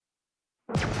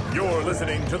You're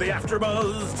listening to the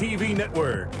AfterBuzz TV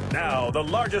Network, now the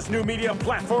largest new media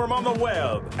platform on the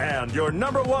web, and your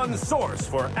number one source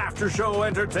for after-show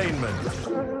entertainment.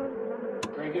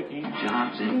 Very good, Dean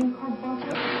Johnson.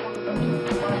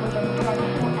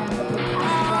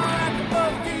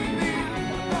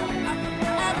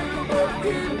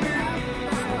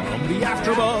 From the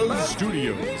AfterBuzz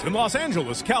Studios in Los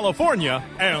Angeles, California,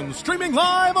 and streaming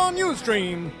live on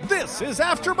Ustream, this is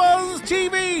AfterBuzz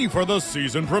TV for the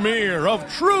season premiere of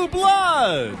True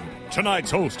Blood.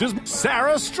 Tonight's host is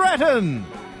Sarah Stratton.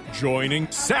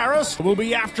 Joining Sarah will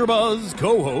be AfterBuzz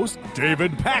co-host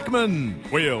David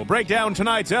Pakman. We'll break down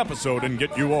tonight's episode and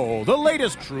get you all the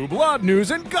latest True Blood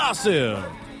news and gossip.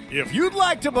 If you'd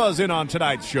like to buzz in on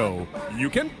tonight's show, you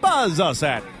can buzz us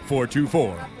at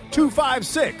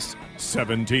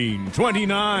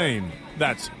 424-256-1729.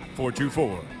 That's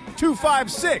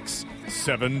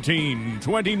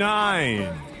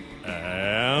 424-256-1729.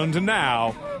 And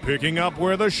now, picking up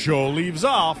where the show leaves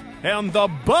off, and the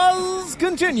buzz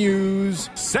continues,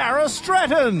 Sarah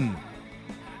Stratton.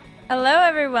 Hello,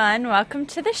 everyone. Welcome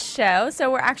to the show.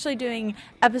 So we're actually doing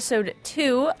episode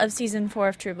 2 of season 4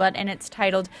 of True Blood, and it's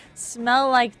titled Smell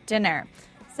Like Dinner.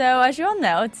 So as you all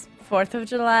know, it's 4th of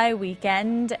July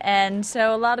weekend, and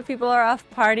so a lot of people are off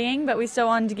partying, but we still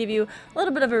wanted to give you a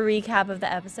little bit of a recap of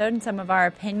the episode and some of our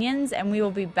opinions, and we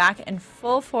will be back in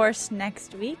full force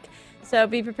next week. So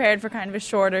be prepared for kind of a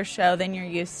shorter show than you're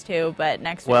used to, but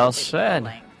next week. Well said.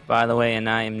 By the way, and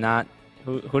I am not.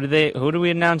 Who do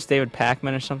we announce? David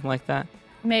Pakman or something like that?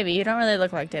 Maybe. You don't really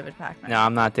look like David Pakman. No,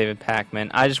 I'm not David Pakman.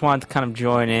 I just wanted to kind of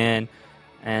join in,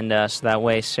 and so that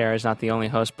way Sarah's not the only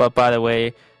host. But by the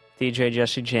way, DJ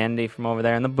Jesse Jandy from over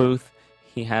there in the booth,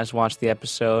 he has watched the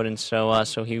episode, and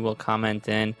so he will comment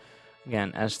in.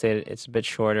 Again, as stated, it's a bit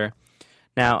shorter.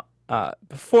 Now,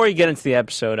 before you get into the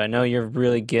episode, I know you're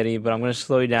really giddy, but I'm going to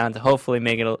slow you down to hopefully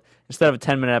make it, instead of a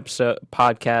 10-minute episode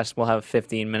podcast, we'll have a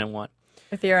 15-minute one.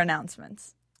 With your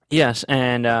announcements. Yes,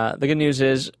 and the good news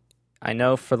is, I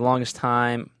know for the longest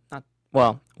time,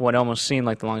 what almost seemed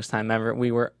like the longest time ever,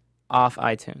 we were off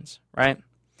iTunes, right?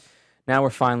 Now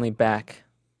we're finally back.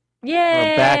 Yay!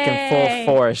 We're back in full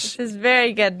force. This is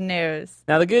very good news.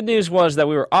 Now, the good news was that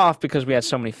we were off because we had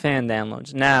so many fan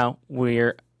downloads. Now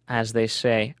we're, as they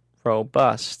say,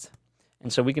 robust.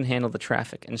 And so we can handle the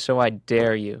traffic. And so I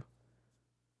dare you,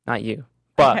 not you,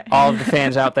 but all of the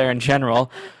fans out there in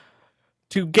general,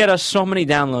 to get us so many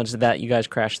downloads that you guys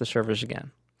crash the servers again,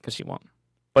 because you won't.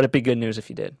 But it'd be good news if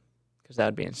you did, because that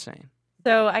would be insane.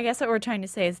 So I guess what we're trying to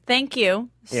say is thank you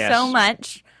Yes. so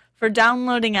much for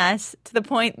downloading us to the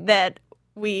point that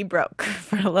we broke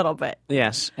for a little bit.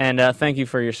 Yes, and thank you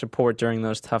for your support during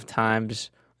those tough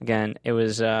times. Again, it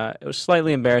was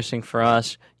slightly embarrassing for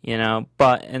us,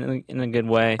 but in a good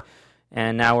way.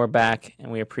 And now we're back,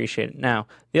 and we appreciate it. Now,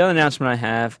 the other announcement I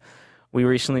have. We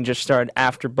recently just started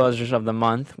After Buzzers of the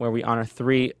Month, where we honor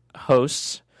 3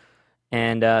 hosts.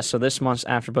 And so this month's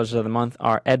After Buzzers of the Month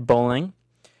are Ed Bowling.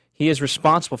 He is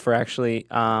responsible for actually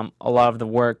a lot of the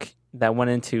work that went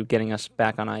into getting us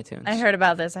back on iTunes. I heard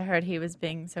about this. I heard he was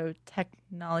being so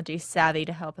technology savvy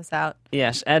to help us out.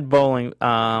 Yes, Ed Bowling,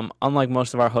 unlike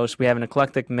most of our hosts, we have an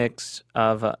eclectic mix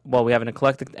of, we have an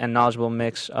eclectic and knowledgeable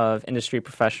mix of industry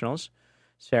professionals,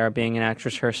 Sarah being an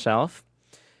actress herself.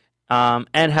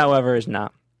 Ed, however, is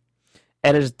not.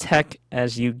 Ed is tech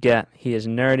as you get. He is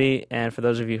nerdy, and for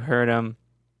those of you who heard him,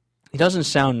 he doesn't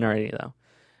sound nerdy, though.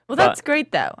 Well, that's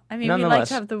great, though. I mean, we like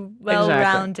to have the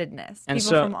well-roundedness. And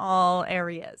people from all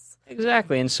areas.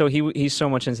 Exactly, and so he's so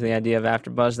much into the idea of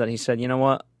AfterBuzz that he said, you know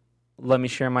what, let me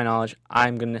share my knowledge.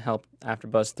 I'm going to help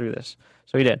AfterBuzz through this.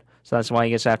 So he did. So that's why he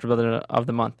gets AfterBuzz of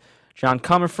the Month. John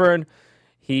Comerford,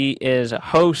 he is a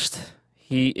host.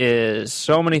 He is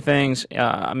so many things.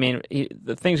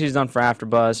 The things he's done for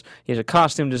AfterBuzz. He's a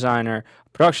costume designer,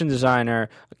 production designer,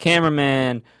 a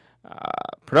cameraman,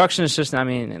 production assistant. I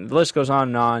mean, the list goes on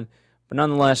and on. But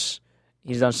nonetheless,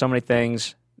 he's done so many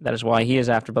things. That is why he is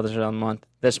AfterBuzz of the Month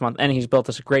this month. And he's built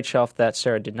us a great shelf that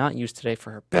Sarah did not use today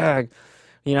for her bag.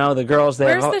 The girls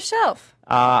there. Where's the shelf?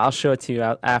 I'll show it to you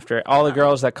after. All the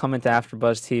girls that come into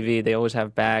AfterBuzz TV, they always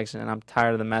have bags, and I'm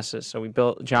tired of the messes. So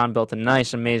John built a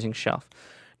nice, amazing shelf.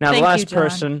 Now, the last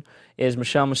person is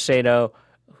Michelle Macedo,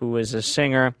 who is a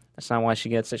singer. That's not why she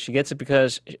gets it. She gets it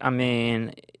because, she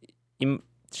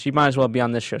might as well be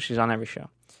on this show. She's on every show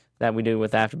that we do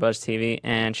with AfterBuzz TV,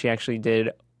 and she actually did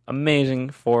amazing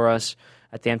for us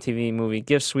at the MTV movie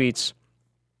Gift Suites.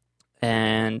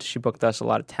 And she booked us a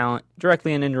lot of talent,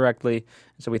 directly and indirectly,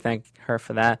 and so we thank her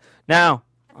for that. Now,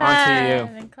 on to you.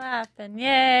 And clapping.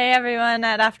 Yay, everyone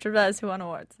at AfterBuzz who won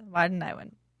awards. Why didn't I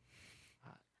win?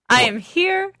 I am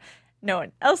here, No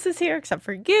one else is here except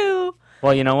for you.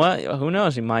 Well, you know what? Who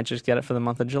knows? He might just get it for the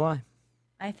month of July.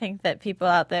 I think that people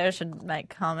out there should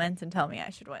comment and tell me I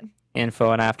should win.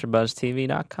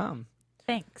 info@AfterBuzzTV.com.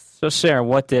 Thanks. So, Sarah,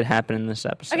 what did happen in this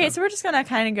episode? Okay, so we're just going to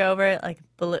kind of go over it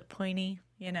bullet pointy,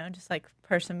 just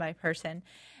person by person.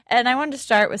 And I wanted to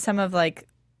start with some of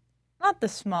not the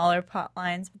smaller plot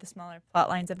lines, but the smaller plot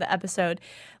lines of the episode,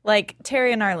 like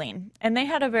Terry and Arlene. And they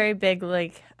had a very big,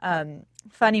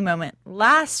 funny moment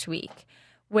last week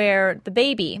where the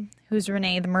baby, who's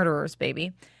Renee the murderer's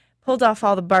baby, pulled off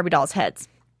all the Barbie dolls' heads.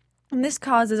 And this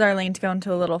causes Arlene to go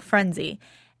into a little frenzy.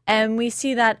 And we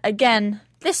see that again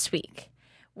this week,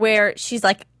 where she's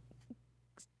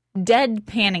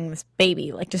deadpanning this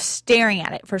baby, just staring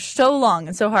at it for so long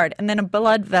and so hard. And then a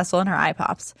blood vessel in her eye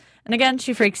pops. And again,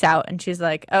 she freaks out and she's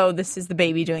like, oh, this is the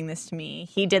baby doing this to me.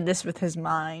 He did this with his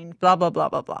mind, blah, blah, blah,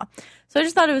 blah, blah. So I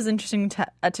just thought it was interesting to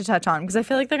touch on because I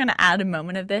feel like they're going to add a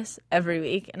moment of this every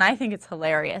week. And I think it's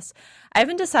hilarious. I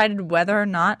haven't decided whether or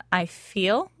not I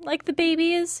feel like the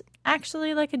baby is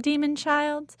actually a demon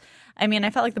child. I mean, I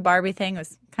felt like the Barbie thing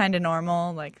was kind of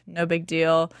normal, no big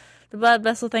deal. The blood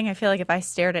vessel thing, I feel like if I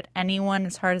stared at anyone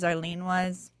as hard as Arlene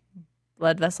was,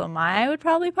 blood vessel in my eye would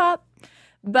probably pop.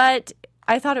 But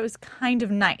I thought it was kind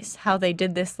of nice how they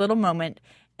did this little moment,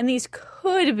 and these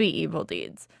could be evil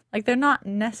deeds. They're not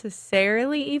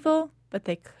necessarily evil, but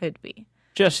they could be.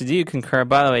 Jesse, do you concur?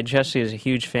 By the way, Jesse is a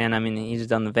huge fan. I mean, he's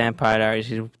done the Vampire Diaries.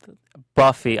 He's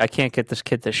Buffy. I can't get this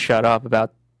kid to shut up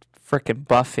about frickin'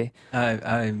 Buffy.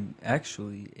 I'm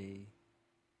actually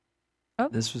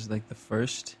This was the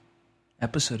first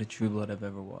episode of True Blood I've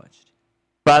ever watched.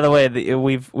 By the way,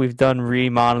 we've done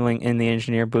remodeling in the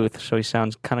engineer booth, so he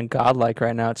sounds kind of godlike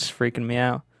right now. It's freaking me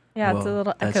out. Yeah, it's a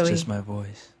little echoey. That's just my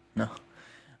voice. No.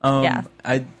 Yeah.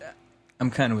 I'm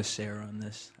kind of with Sarah on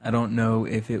this. I don't know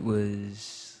if it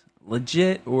was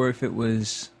legit or if it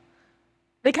was...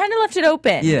 They kind of left it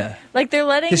open. Yeah. They're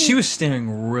letting... Because she was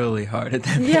staring really hard at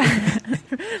that baby.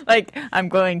 Yeah. I'm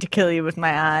going to kill you with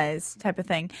my eyes type of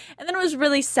thing. And then it was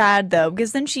really sad, though,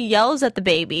 because then she yells at the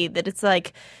baby that it's,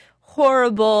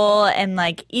 horrible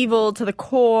and, evil to the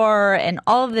core and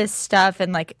all of this stuff.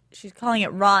 And, she's calling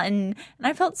it rotten. And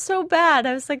I felt so bad.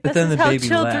 I was like, this is how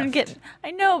children get...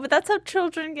 I know, but that's how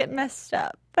children get messed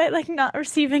up. By, not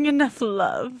receiving enough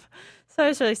love. So I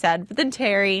was really sad. But then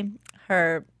Terry,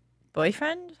 her...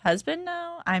 boyfriend, husband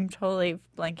now? I'm totally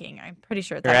blanking. I'm pretty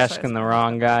sure You're asking the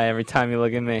wrong guy every time you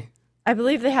look at me. I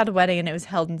believe they had a wedding and it was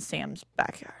held in Sam's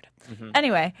backyard. Mm-hmm.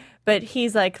 Anyway, but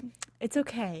he's like, it's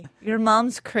okay. Your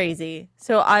mom's crazy,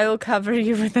 so I will cover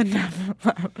you with enough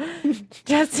love.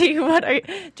 Jesse,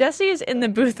 Jesse is in the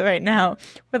booth right now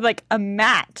with a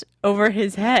mat over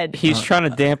his head. He's trying to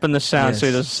dampen the sound so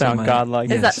he doesn't sound godlike.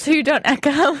 Is that so you don't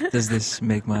echo? Does this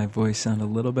make my voice sound a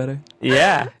little better?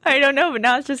 Yeah. I don't know, but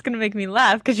now it's just going to make me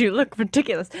laugh because you look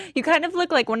ridiculous. You kind of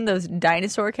look like one of those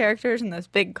dinosaur characters in those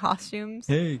big costumes.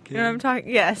 Hey, kid. You know what I'm talking?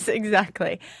 Yes,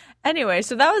 exactly. Anyway,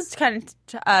 so that was kind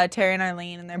of Terry and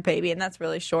Arlene and their baby, and that's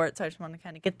really short, so I just want to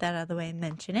kind of get that out of the way and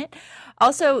mention it.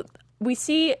 Also, we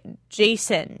see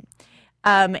Jason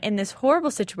in this horrible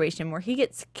situation where he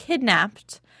gets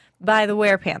kidnapped by the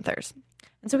Werepanthers.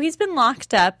 And so he's been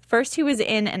locked up. First he was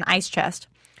in an ice chest.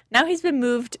 Now he's been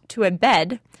moved to a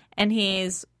bed, and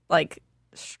he's,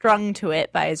 strung to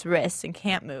it by his wrists and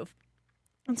can't move.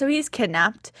 And so he's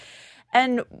kidnapped.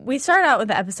 And we start out with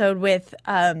the episode with...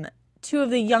 two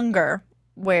of the younger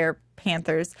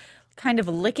Werepanthers kind of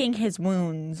licking his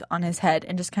wounds on his head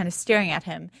and just kind of staring at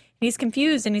him. And he's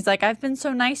confused and he's like, I've been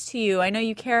so nice to you. I know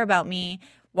you care about me.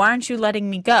 Why aren't you letting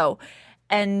me go?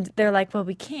 And they're like, well,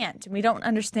 we can't. And we don't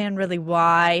understand really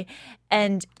why.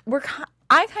 And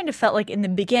I kind of felt like in the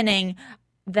beginning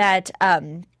that,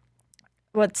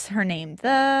 what's her name?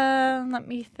 Let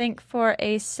me think for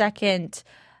a second.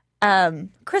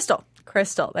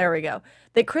 Crystal, there we go.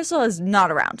 That Crystal is not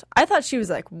around. I thought she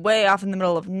was way off in the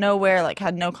middle of nowhere,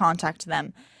 had no contact to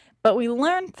them. But we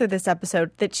learned through this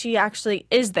episode that she actually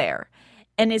is there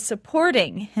and is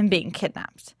supporting him being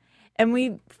kidnapped. And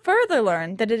we further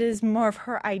learned that it is more of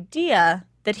her idea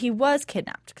that he was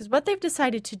kidnapped. Because what they've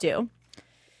decided to do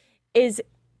is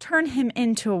turn him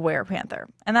into a werepanther.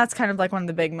 And that's kind of one of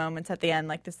the big moments at the end,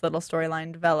 this little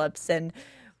storyline develops and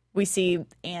we see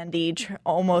Andy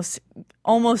almost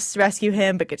rescue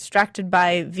him, but get distracted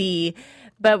by V.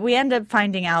 But we end up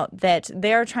finding out that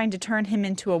they're trying to turn him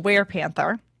into a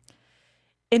werepanther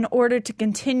in order to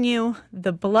continue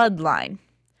the bloodline.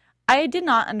 I did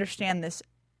not understand this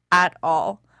at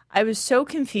all. I was so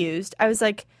confused. I was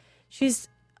like,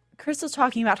 Crystal's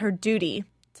talking about her duty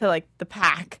to the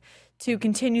pack to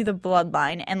continue the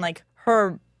bloodline, and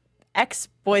her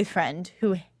ex-boyfriend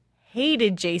who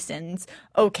hated Jason's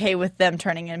okay with them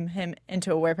turning him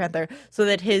into a werepanther so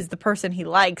that the person he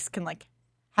likes can like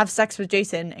have sex with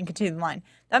Jason and continue the line.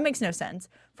 That makes no sense.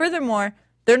 Furthermore,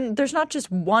 there's not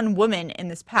just one woman in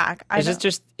this pack. Is it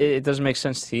just it doesn't make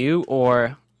sense to you,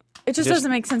 or it just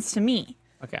doesn't make sense to me?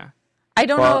 Okay. I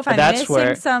don't know if I'm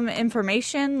missing some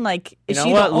information. Like, is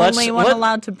she the only one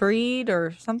allowed to breed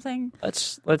or something?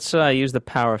 Let's use the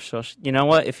power of social. You know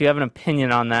what? If you have an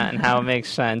opinion on that and how it makes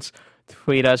sense,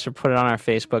 tweet us or put it on our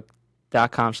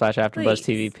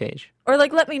Facebook.com/AfterBuzzTV page. Or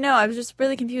like, let me know. I was just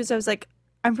really confused. I was like,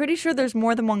 I'm pretty sure there's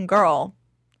more than one girl.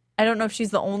 I don't know if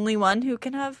she's the only one who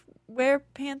can have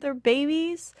werepanther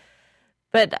babies,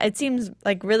 but it seems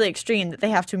like really extreme that they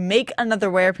have to make another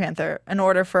werepanther in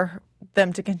order for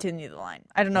them to continue the line.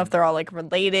 I don't know if they're all like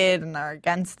related and are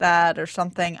against that or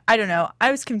something. I don't know.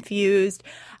 I was confused.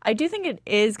 I do think it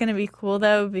is going to be cool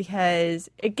though, because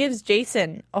it gives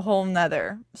Jason a whole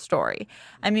nother story.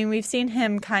 I mean, we've seen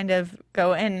him kind of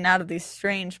go in and out of these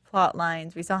strange plot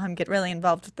lines. We saw him get really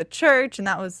involved with the church, and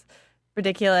that was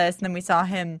ridiculous. And then we saw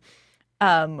him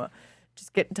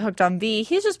just get hooked on V.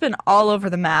 He's just been all over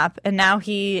the map, and now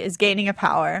he is gaining a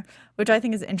power, which I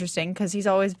think is interesting because he's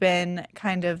always been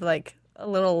kind of like a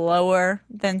little lower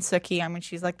than Sookie. I mean,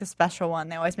 she's like the special one.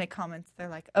 They always make comments. They're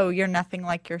like, oh, you're nothing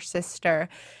like your sister.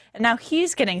 And now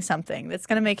he's getting something that's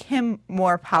going to make him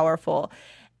more powerful.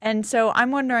 And so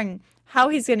I'm wondering how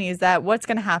he's going to use that, what's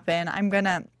going to happen. I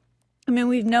mean,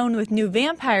 we've known with new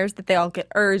vampires that they all get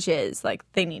urges, like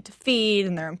they need to feed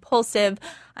and they're impulsive.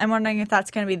 I'm wondering if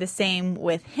that's going to be the same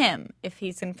with him, if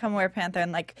he's going to come werepanther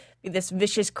and like be this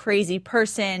vicious, crazy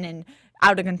person and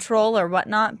out of control or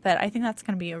whatnot. But I think that's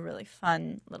going to be a really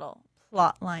fun little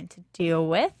plot line to deal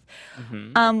with.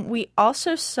 Mm-hmm. We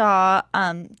also saw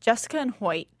Jessica and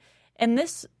Hoyt, and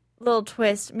this little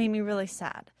twist made me really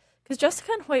sad because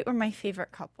Jessica and Hoyt were my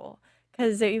favorite couple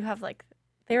because you have like.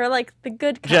 They were like the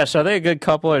good couple. Jess, are they a good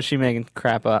couple or is she making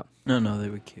crap up? No, they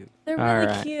were cute. They're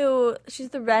really cute. She's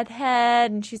the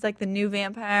redhead and she's like the new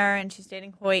vampire and she's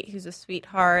dating Hoyt, who's a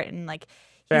sweetheart, and like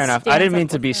fair enough. I didn't mean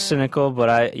to be cynical,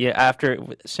 but after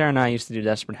Sarah and I used to do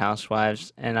Desperate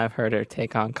Housewives, and I've heard her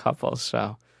take on couples,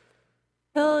 so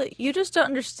Phil, you just don't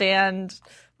understand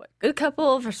what good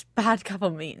couple versus bad couple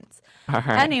means. All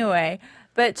right. Anyway,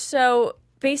 but so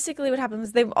basically what happened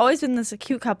was they've always been this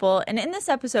cute couple, and in this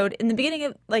episode, in the beginning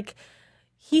of like,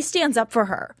 he stands up for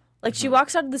her. Like, she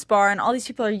walks out of this bar and all these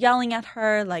people are yelling at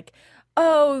her like,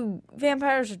 oh,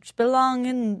 vampires belong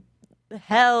in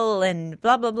hell and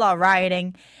blah blah blah,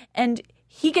 rioting, and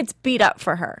he gets beat up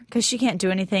for her because she can't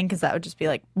do anything because that would just be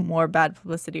like more bad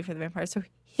publicity for the vampires. So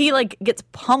he like gets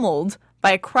pummeled by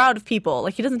a crowd of people.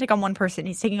 Like, he doesn't take on one person,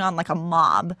 he's taking on like a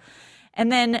mob.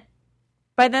 And then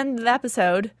by the end of the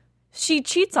episode, she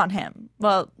cheats on him.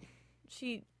 Well,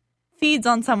 she feeds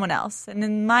on someone else. And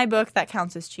in my book, that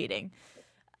counts as cheating.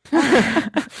 I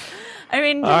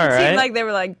mean, it didn't seem like they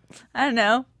were like, I don't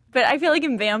know. But I feel like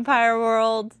in vampire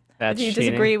world, if you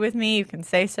disagree with me, you can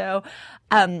say so.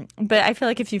 But I feel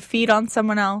like if you feed on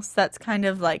someone else, that's kind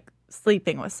of like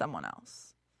sleeping with someone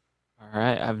else. All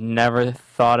right. I've never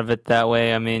thought of it that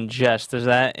way. I mean, Jess, does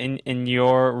that in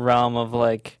your realm of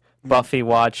like Buffy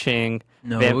watching?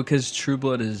 No, because True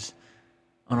Blood is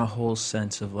on a whole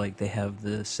sense of like they have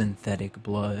the synthetic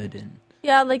blood and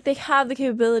yeah, like they have the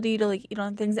capability to like eat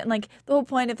on things, and like the whole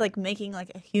point of like making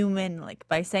like a human like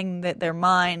by saying that they're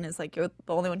mine is like you're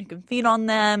the only one who can feed on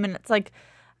them, and it's like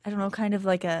I don't know, kind of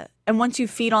like and once you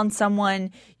feed on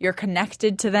someone, you're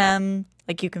connected to them,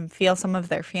 like you can feel some of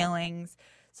their feelings.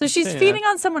 So she's feeding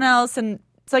on someone else, and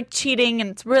it's like cheating,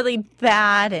 and it's really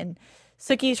bad. And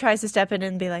Sookie tries to step in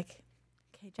and be like,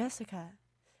 "Okay, Jessica,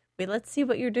 let's see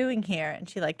what you're doing here." And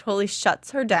she like totally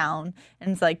shuts her down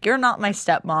and is like, you're not my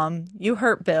stepmom, you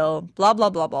hurt Bill, blah blah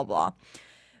blah blah blah.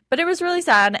 But it was really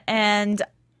sad, and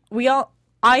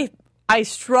I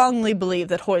strongly believe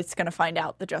that Hoyt's gonna find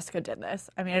out that Jessica did this.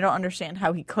 I mean, I don't understand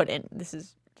how he couldn't. This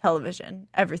is television.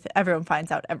 Everyone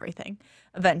finds out everything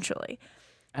eventually,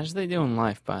 as they do in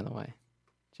life, by the way.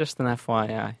 Just an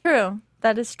FYI. True,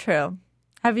 that is true.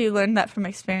 Have you learned that from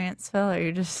experience, Phil, or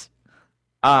you just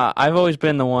I've always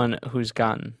been the one who's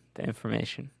gotten the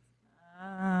information.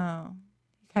 Oh.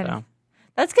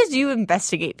 That's because you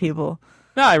investigate people.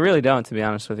 No, I really don't, to be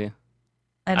honest with you.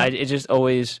 It just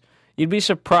always... You'd be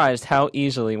surprised how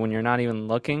easily, when you're not even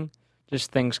looking,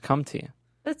 just things come to you.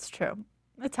 That's true.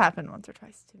 It's happened once or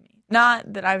twice to me.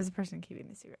 Not that I was the person keeping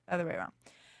the secret. Other way around.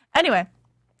 Anyway,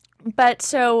 but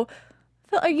so...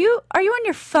 Phil, are you on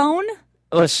your phone?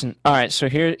 Listen, all right, so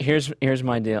here's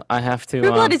my deal. I have to...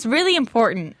 True Blood is really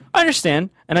important. I understand,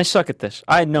 and I suck at this.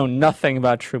 I know nothing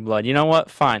about True Blood. You know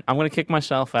what? Fine. I'm going to kick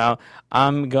myself out.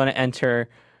 I'm going to enter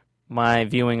my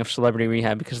viewing of Celebrity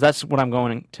Rehab because that's what I'm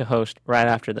going to host right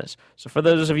after this. So for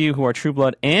those of you who are True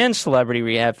Blood and Celebrity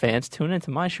Rehab fans, tune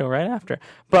into my show right after.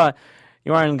 But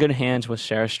you are in good hands with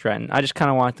Sarah Stratton. I just kind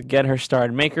of want to get her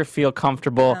started, make her feel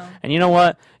comfortable. No. And you know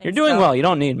what? You're doing well. You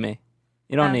don't need me.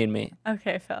 You don't need me.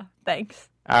 Okay, Phil. Thanks.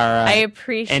 All right. I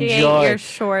appreciate your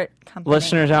short company.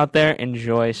 Listeners out there,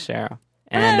 enjoy Sarah.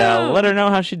 And let her know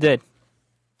how she did.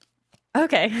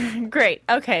 Okay, great.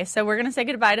 Okay, so we're going to say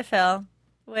goodbye to Phil.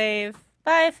 Wave.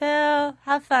 Bye, Phil.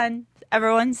 Have fun.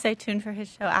 Everyone stay tuned for his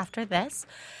show after this.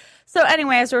 So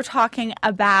anyway, as we're talking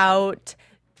about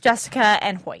Jessica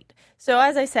and Hoyt. So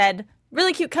as I said,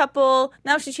 really cute couple.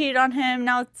 Now she cheated on him.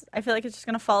 Now I feel like it's just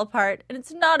going to fall apart. And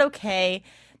it's not okay.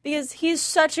 Because he's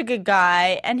such a good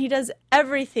guy, and he does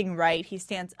everything right. He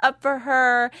stands up for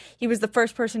her. He was the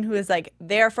first person who was, like,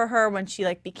 there for her when she,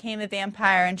 like, became a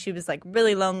vampire, and she was, like,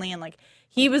 really lonely. And, like,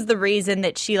 he was the reason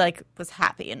that she, like, was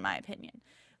happy, in my opinion.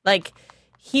 Like,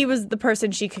 he was the person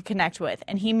she could connect with,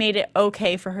 and he made it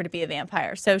okay for her to be a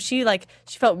vampire. So she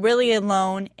felt really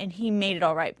alone, and he made it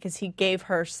all right because he gave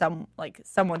her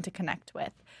someone to connect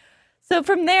with. So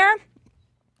from there,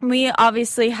 we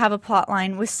obviously have a plot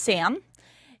line with Sam.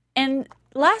 And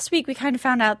last week, we kind of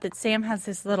found out that Sam has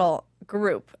this little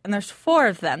group, and there's 4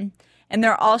 of them, and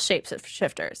they're all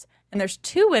shapeshifters. And there's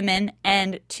 2 women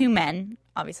and 2 men.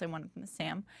 Obviously, one of them is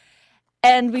Sam.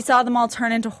 And we saw them all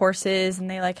turn into horses, and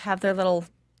they, like, have their little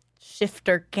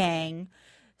shifter gang.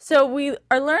 So we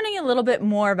are learning a little bit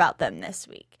more about them this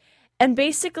week. And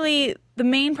basically, the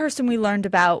main person we learned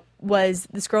about was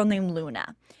this girl named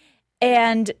Luna.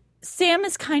 And Sam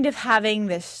is kind of having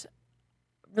this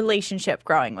relationship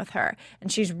growing with her, and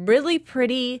she's really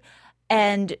pretty,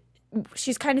 and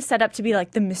she's kind of set up to be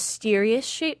like the mysterious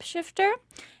shapeshifter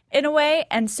in a way.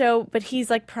 And so, but he's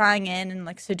like prying in and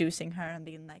like seducing her and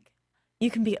being like,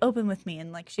 you can be open with me,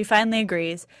 and like she finally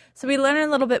agrees. So we learn a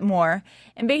little bit more,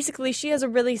 and basically she has a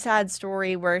really sad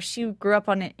story where she grew up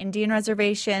on an Indian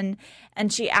reservation,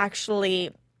 and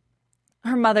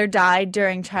her mother died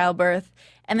during childbirth,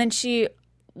 and then she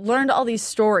learned all these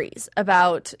stories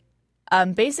about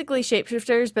basically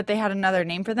shapeshifters, but they had another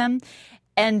name for them.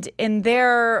 And in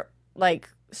their like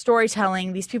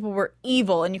storytelling, these people were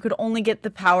evil, and you could only get the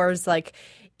powers like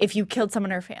if you killed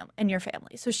someone in your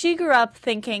family. So she grew up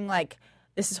thinking like,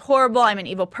 this is horrible. I'm an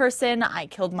evil person. I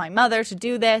killed my mother to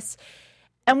do this.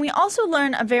 And we also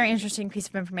learn a very interesting piece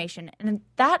of information, and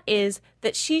that is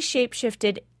that she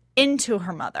shapeshifted into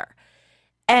her mother.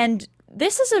 And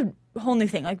this is a whole new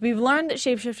thing. Like, we've learned that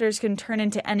shapeshifters can turn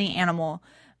into any animal,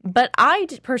 but I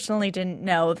personally didn't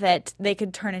know that they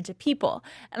could turn into people.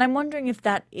 And I'm wondering if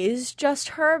that is just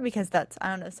her, because that's, I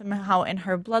don't know, somehow in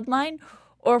her bloodline,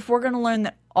 or if we're going to learn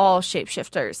that all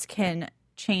shapeshifters can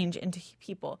change into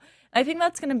people. And I think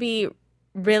that's going to be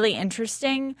really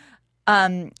interesting.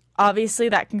 Obviously,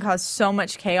 that can cause so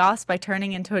much chaos by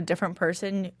turning into a different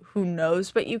person who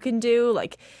knows what you can do.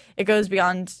 Like, it goes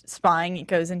beyond spying. It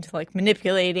goes into, like,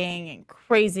 manipulating and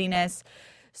craziness.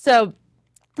 So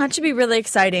that should be really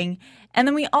exciting. And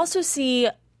then we also see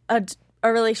a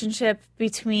relationship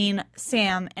between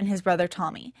Sam and his brother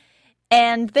Tommy.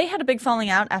 And they had a big falling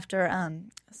out after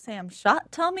Sam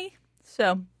shot Tommy.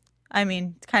 So, I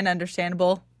mean, it's kind of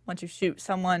understandable. Once you shoot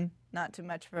someone, not too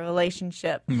much of a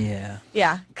relationship. Yeah.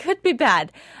 Yeah, could be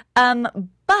bad.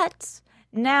 But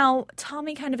now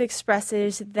Tommy kind of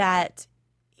expresses that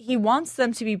he wants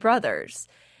them to be brothers.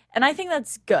 And I think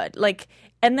that's good. Like,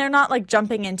 and they're not like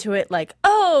jumping into it like,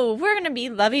 oh, we're going to be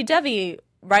lovey-dovey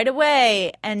right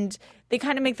away. And they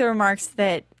kind of make the remarks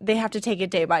that they have to take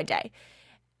it day by day.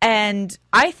 And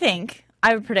I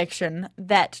have a prediction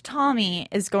that Tommy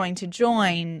is going to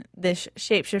join this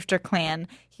shapeshifter clan.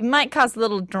 He might cause a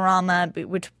little drama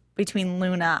between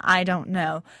Luna. I don't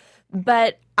know.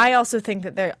 But I also think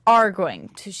that they are going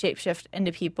to shapeshift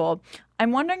into people.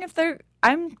 I'm wondering if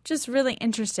I'm just really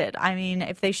interested. I mean,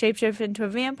 if they shapeshift into a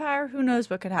vampire, who knows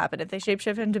what could happen. If they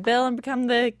shapeshift into Bill and become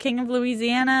the king of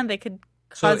Louisiana, they could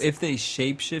cause... So if they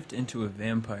shapeshift into a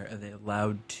vampire, are they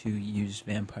allowed to use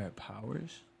vampire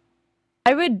powers?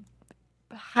 I would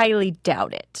highly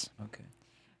doubt it. Okay.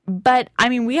 But, I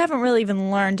mean, we haven't really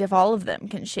even learned if all of them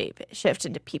can shift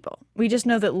into people. We just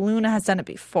know that Luna has done it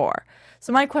before.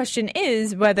 So my question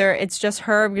is whether it's just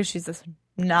her because she's this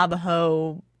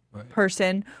Navajo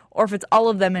person, or if it's all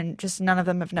of them and just none of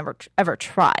them have never ever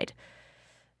tried.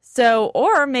 So,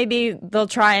 or maybe they'll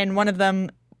try and one of them,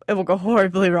 it will go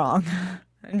horribly wrong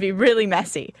and be really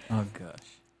messy. Oh, gosh.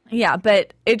 Yeah,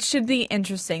 but it should be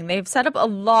interesting. They've set up a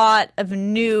lot of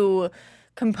new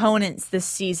components this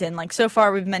season. Like, so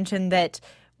far we've mentioned that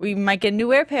we might get a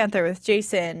new Air Panther with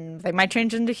Jason. They might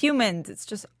change into humans. It's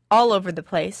just all over the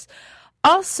place.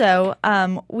 Also,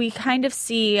 we kind of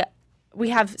see, we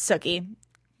have Sookie,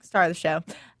 star of the show,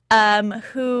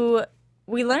 who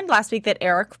we learned last week that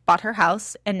Eric bought her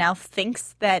house and now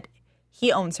thinks that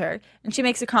he owns her. And she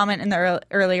makes a comment in the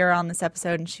earlier on this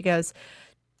episode, and she goes,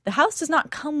 "The house does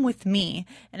not come with me."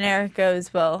 And Eric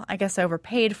goes, "Well, I guess I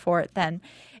overpaid for it then."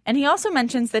 And he also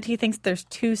mentions that he thinks there's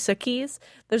two Sookies.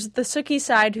 There's the Sookie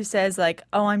side who says, like,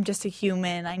 "Oh, I'm just a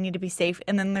human. I need to be safe."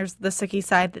 And then there's the Sookie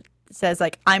side that says,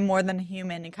 like, "I'm more than a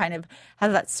human," and kind of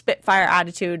has that Spitfire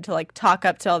attitude to, like, talk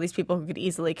up to all these people who could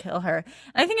easily kill her.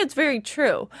 And I think it's very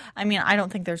true. I mean, I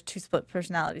don't think there's two split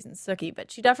personalities in Sookie,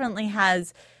 but she definitely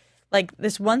has, like,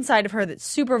 this one side of her that's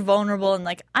super vulnerable and,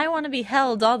 like, I want to be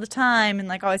held all the time and,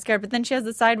 like, always scared. But then she has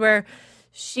the side where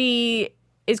she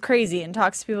is crazy and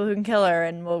talks to people who can kill her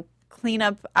and will clean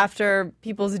up after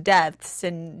people's deaths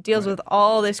and deals with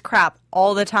all this crap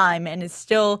all the time and is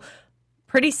still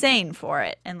pretty sane for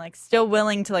it and, like, still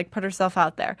willing to, like, put herself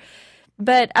out there.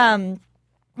 But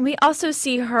we also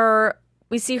see her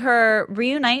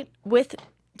reunite with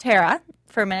Tara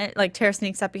for a minute. Like, Tara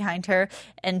sneaks up behind her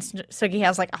and Sookie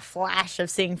has, like, a flash of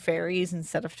seeing fairies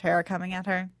instead of Tara coming at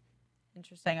her.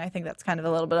 Interesting. I think that's kind of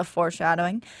a little bit of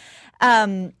foreshadowing.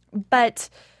 And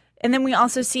then we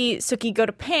also see Sookie go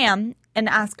to Pam and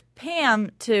ask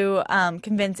Pam to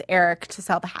convince Eric to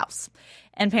sell the house.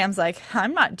 And Pam's like,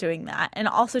 "I'm not doing that." And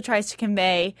also tries to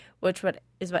convey, which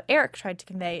is what Eric tried to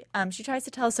convey. She tries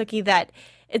to tell Sookie that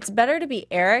it's better to be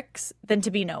Eric's than to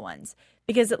be no one's.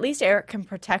 Because at least Eric can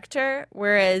protect her,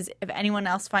 whereas if anyone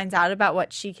else finds out about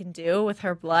what she can do with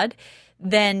her blood,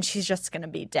 then she's just going to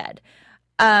be dead.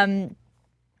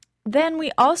 Then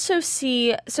we also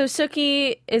see, so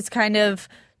Sookie is kind of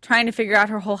trying to figure out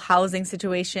her whole housing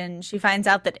situation. She finds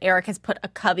out that Eric has put a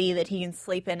cubby that he can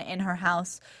sleep in her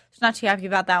house. She's not too happy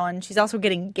about that one. She's also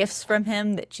getting gifts from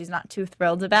him that she's not too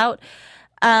thrilled about.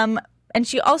 And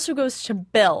she also goes to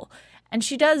Bill. And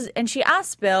she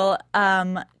asks Bill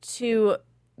to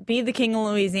be the king of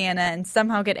Louisiana and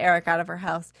somehow get Eric out of her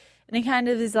house. And he kind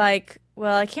of is like,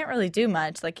 "Well, I can't really do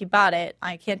much. Like, he bought it.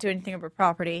 I can't do anything over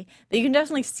property." But you can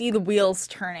definitely see the wheels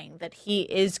turning, that he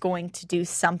is going to do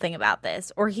something about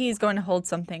this, or he's going to hold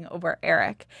something over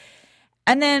Eric.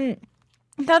 And then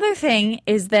the other thing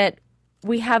is that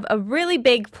we have a really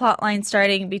big plot line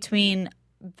starting between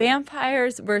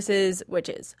vampires versus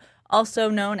witches, also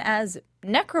known as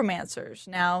necromancers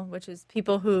now, which is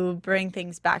people who bring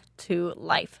things back to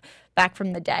life, back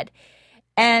from the dead.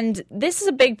 And this is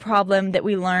a big problem that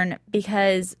we learn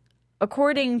because,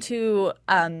 according to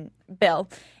Bill,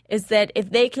 is that if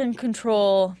they can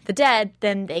control the dead,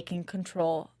 then they can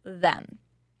control them.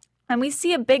 And we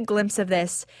see a big glimpse of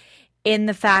this in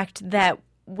the fact that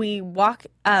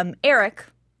Eric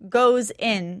goes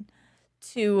in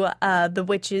to the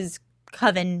witches'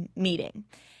 coven meeting.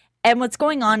 And what's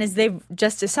going on is they've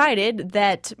just decided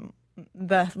that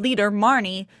the leader,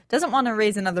 Marnie, doesn't want to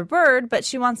raise another bird, but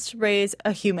she wants to raise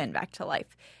a human back to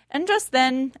life. And just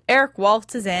then, Eric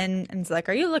waltzes in and is like,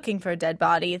 "Are you looking for a dead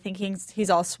body?" Thinking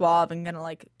he's all suave and going to,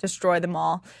 like, destroy them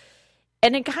all.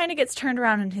 And it kind of gets turned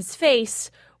around in his face,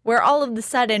 where all of a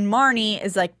sudden Marnie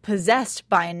is, like, possessed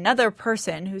by another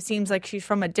person who seems like she's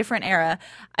from a different era.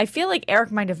 I feel like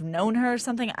Eric might have known her or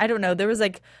something. I don't know.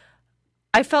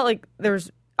 I felt like there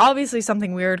was obviously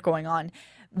something weird going on.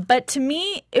 But to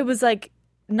me, it was like,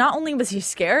 not only was he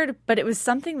scared, but it was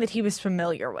something that he was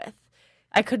familiar with.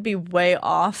 I could be way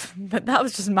off, but that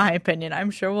was just my opinion.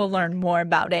 I'm sure we'll learn more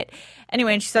about it.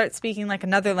 Anyway, and she starts speaking, like,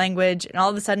 another language, and all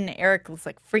of a sudden Eric was,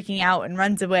 like, freaking out and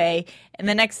runs away. And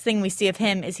the next thing we see of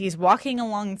him is he's walking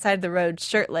alongside the road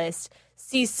shirtless,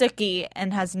 sees Sookie,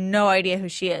 and has no idea who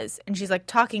she is. And she's, like,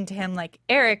 talking to him like,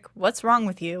 "Eric, what's wrong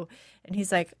with you?" And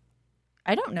he's like,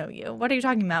 "I don't know you. What are you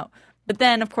talking about?" But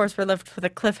then, of course, we're left with a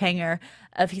cliffhanger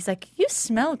of he's like, "You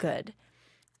smell good."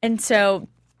 And so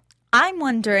I'm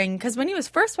wondering, because when he was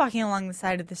first walking along the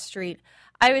side of the street,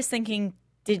 I was thinking,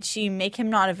 did she make him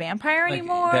not a vampire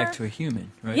anymore? Back to a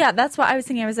human, right? Yeah, that's what I was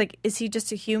thinking. I was like, is he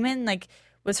just a human? Like,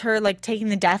 was her, like, taking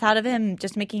the death out of him,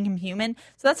 just making him human?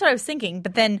 So that's what I was thinking.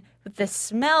 But then with the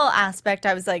smell aspect,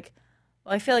 I was like,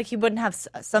 well, I feel like he wouldn't have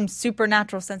some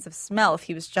supernatural sense of smell if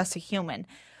he was just a human.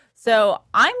 So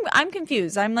I'm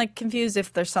confused. I'm, like, confused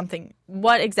if there's something,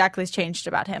 what exactly has changed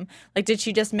about him? Like, did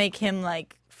she just make him,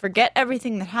 like, forget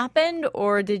everything that happened,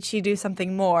 or did she do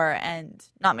something more and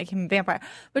not make him a vampire?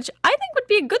 Which I think would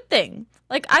be a good thing.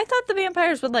 Like, I thought the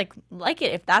vampires would like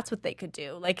it if that's what they could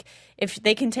do. Like, if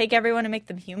they can take everyone and make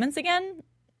them humans again,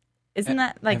 isn't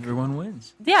that like everyone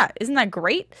wins? Yeah, isn't that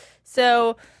great?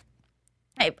 So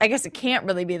I guess it can't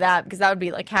really be that, because that would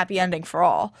be like happy ending for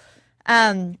all.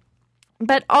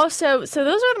 But also, so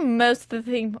those are most of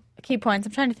the key points.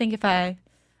 I'm trying to think if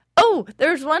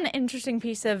there's one interesting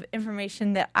piece of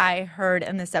information that I heard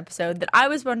in this episode that I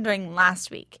was wondering last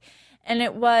week. And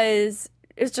it was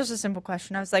just a simple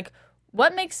question. I was like,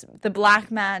 what makes the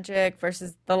black magic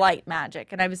versus the light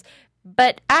magic?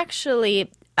 But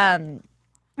actually, it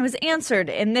was answered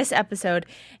in this episode.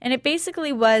 And it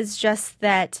basically was just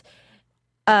that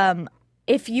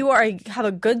if you have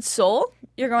a good soul,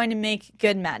 you're going to make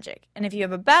good magic. And if you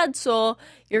have a bad soul,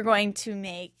 you're going to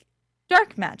make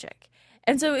dark magic.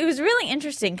 And so it was really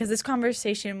interesting, because this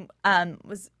conversation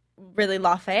was really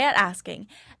Lafayette asking.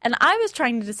 And I was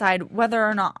trying to decide whether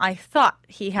or not I thought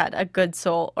he had a good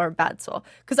soul or a bad soul.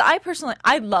 Because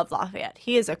I love Lafayette.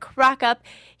 He is a crack up.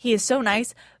 He is so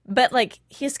nice. But, like,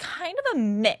 he's kind of a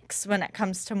mix when it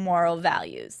comes to moral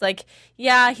values. Like,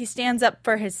 yeah, he stands up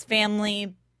for his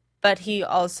family, but he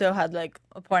also had, like,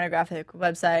 a pornographic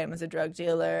website and was a drug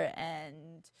dealer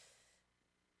and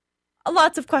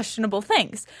lots of questionable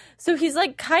things. So he's,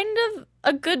 like, kind of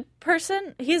a good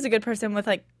person. He's a good person with,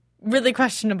 like, really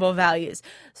questionable values.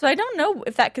 So I don't know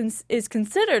if that is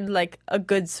considered, like, a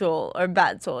good soul or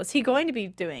bad soul. Is he going to be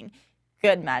doing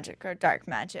good magic or dark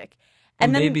magic?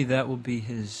 And then, maybe that will be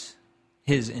his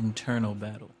internal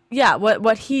battle. Yeah,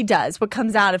 what he does, what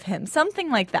comes out of him, something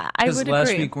like that. I would agree. Because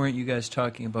last week, weren't you guys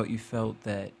talking about you felt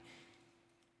that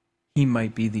he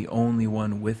might be the only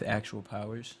one with actual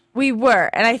powers? We were,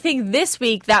 and I think this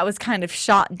week that was kind of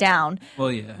shot down.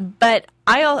 Well, yeah. But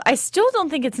I still don't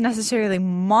think it's necessarily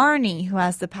Marnie who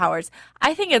has the powers.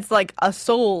 I think it's like a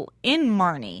soul in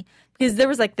Marnie, because there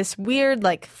was like this weird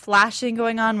like flashing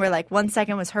going on where like 1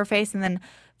 second was her face, and then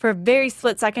for a very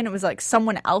split second it was like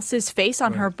someone else's face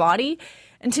on her body.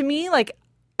 And to me, like,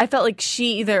 I felt like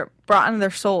she either brought another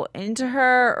soul into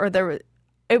her, or there was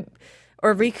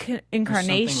or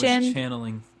reincarnation. Something was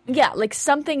channeling. Yeah, like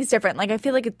something's different. Like, I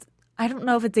feel like I don't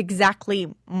know if it's exactly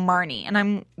Marnie, and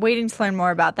I'm waiting to learn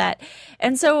more about that.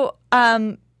 And so,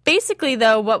 basically,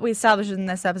 though, what we established in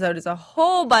this episode is a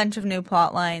whole bunch of new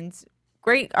plot lines,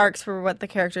 great arcs for what the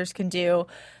characters can do.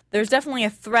 There's definitely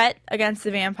a threat against the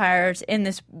vampires in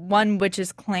this one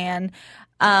witch's clan.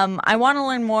 I want to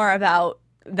learn more about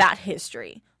that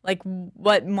history, like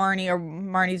what Marnie or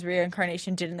Marnie's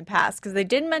reincarnation did in the past, because they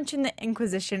did mention the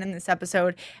Inquisition in this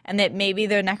episode, and that maybe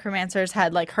the necromancers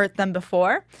had like hurt them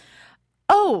before.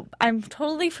 Oh, I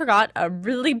totally forgot a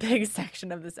really big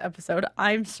section of this episode.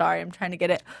 I'm sorry, I'm trying to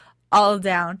get it all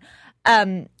down.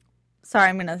 Sorry,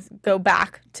 I'm gonna go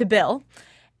back to Bill,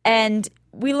 and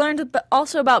we learned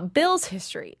also about Bill's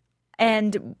history,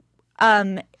 and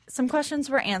some questions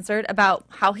were answered about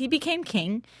how he became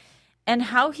king and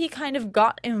how he kind of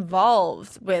got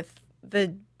involved with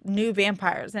the new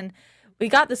vampires. And we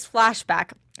got this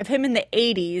flashback of him in the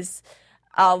 80s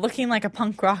looking like a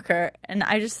punk rocker, and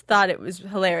I just thought it was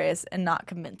hilarious and not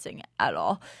convincing at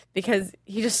all, because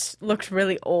he just looked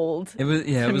really old. It was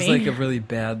like a really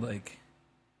bad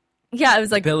Yeah, it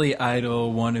was like Billy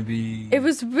Idol wannabe.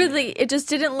 It just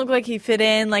didn't look like he fit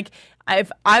in. Like,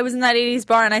 if I was in that 80s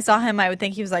bar and I saw him, I would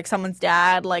think he was like someone's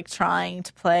dad, like trying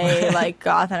to play like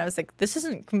goth. And I was like, this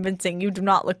isn't convincing. You do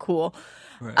not look cool.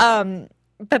 Right.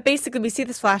 But basically we see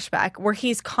this flashback where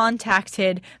he's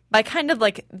contacted by kind of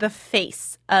like the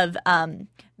face of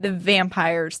the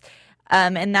vampires.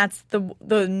 And that's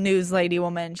the news lady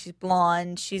woman. She's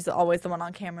blonde. She's always the one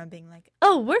on camera being like,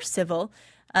 oh, we're civil.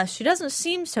 She doesn't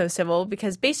seem so civil,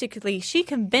 because basically she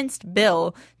convinced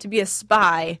Bill to be a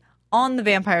spy on the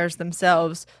vampires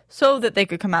themselves so that they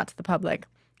could come out to the public.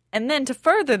 And then to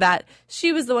further that,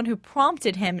 she was the one who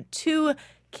prompted him to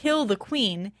kill the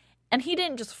queen. And he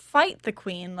didn't just fight the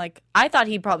queen. Like, I thought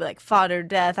he probably like fought her to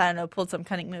death. I don't know, pulled some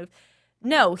cunning move.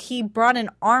 No, he brought in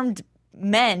armed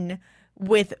men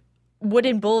with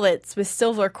wooden bullets with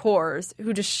silver cores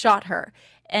who just shot her.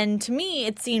 And to me,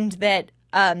 it seemed that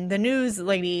the news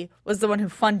lady was the one who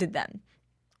funded them.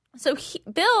 So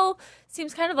Bill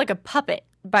seems kind of like a puppet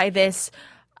by this,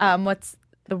 what's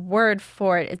the word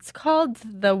for it? It's called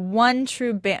the One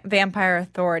True Vampire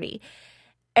Authority.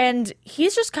 And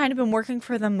he's just kind of been working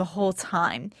for them the whole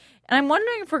time. And I'm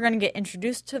wondering if we're going to get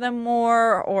introduced to them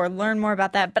more or learn more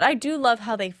about that. But I do love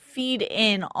how they feed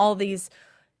in all these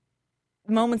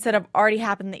moments that have already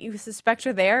happened that you suspect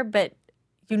are there, but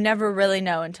you never really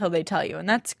know until they tell you. And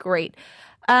that's great.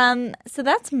 So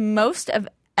that's most of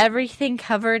everything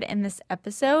covered in this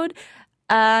episode.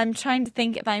 I'm trying to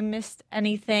think if I missed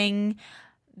anything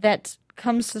that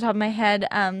comes to the top of my head.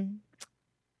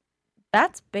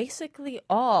 That's basically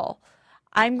all.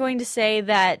 I'm going to say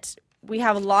that we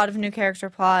have a lot of new character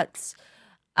plots.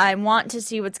 I want to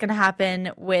see what's going to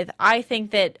happen with, I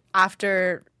think that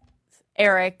after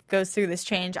Eric goes through this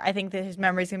change, I think that his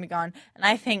memory's going to be gone, and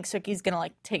I think Suki's going to,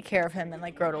 like, take care of him and,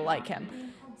 like, grow to like him.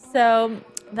 So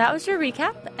that was your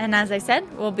recap, and as I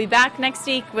said, we'll be back next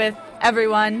week with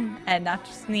everyone, and not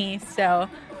just me, so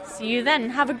see you then.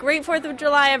 Have a great 4th of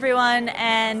July, everyone,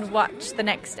 and watch the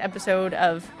next episode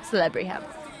of Celebrity Hub.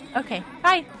 Okay,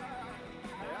 bye!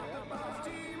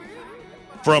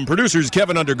 From producers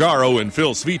Kevin Undergaro and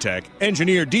Phil Svitek,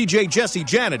 engineer DJ Jesse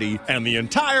Janity, and the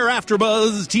entire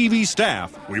AfterBuzz TV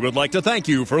staff, we would like to thank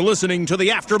you for listening to the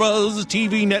AfterBuzz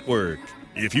TV network.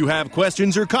 If you have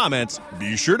questions or comments,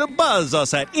 be sure to buzz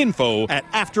us at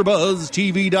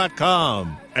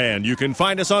info@AfterBuzzTV.com. And you can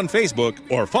find us on Facebook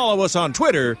or follow us on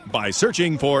Twitter by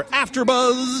searching for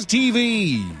AfterBuzz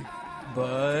TV.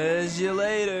 Buzz you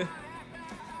later.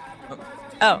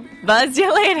 Oh, buzz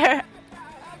you later.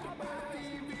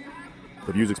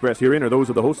 The views expressed herein are those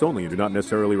of the hosts only and do not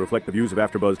necessarily reflect the views of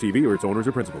AfterBuzz TV or its owners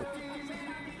or principals.